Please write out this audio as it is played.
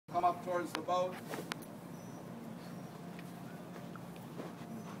off towards the boat.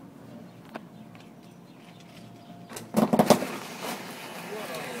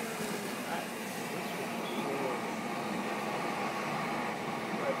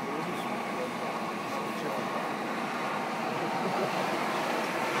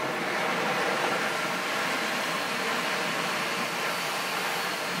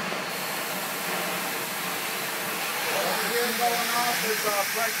 Going off is a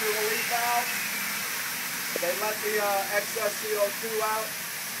pressure relief valve. They let the excess CO2 out.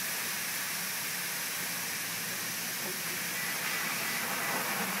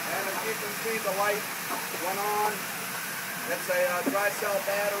 And as you can see, the light went on. It's a dry cell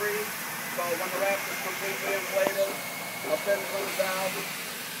battery, so when the raft is completely inflated, a pin comes out.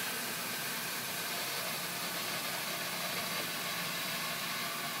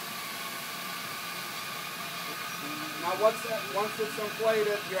 Now once it's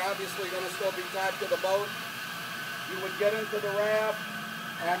inflated, you're obviously going to still be tied to the boat. You would get into the raft,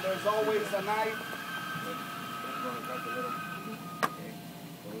 and there's always a knife.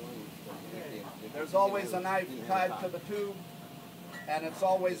 There's always a knife tied to the tube, and it's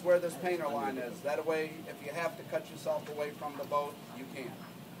always where this painter line is. That way, if you have to cut yourself away from the boat, you can.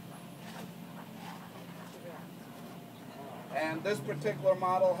 And this particular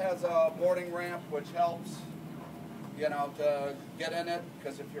model has a boarding ramp, which helps, you know, to get in it,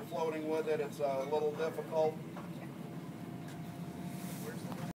 because if you're floating with it, it's a little difficult.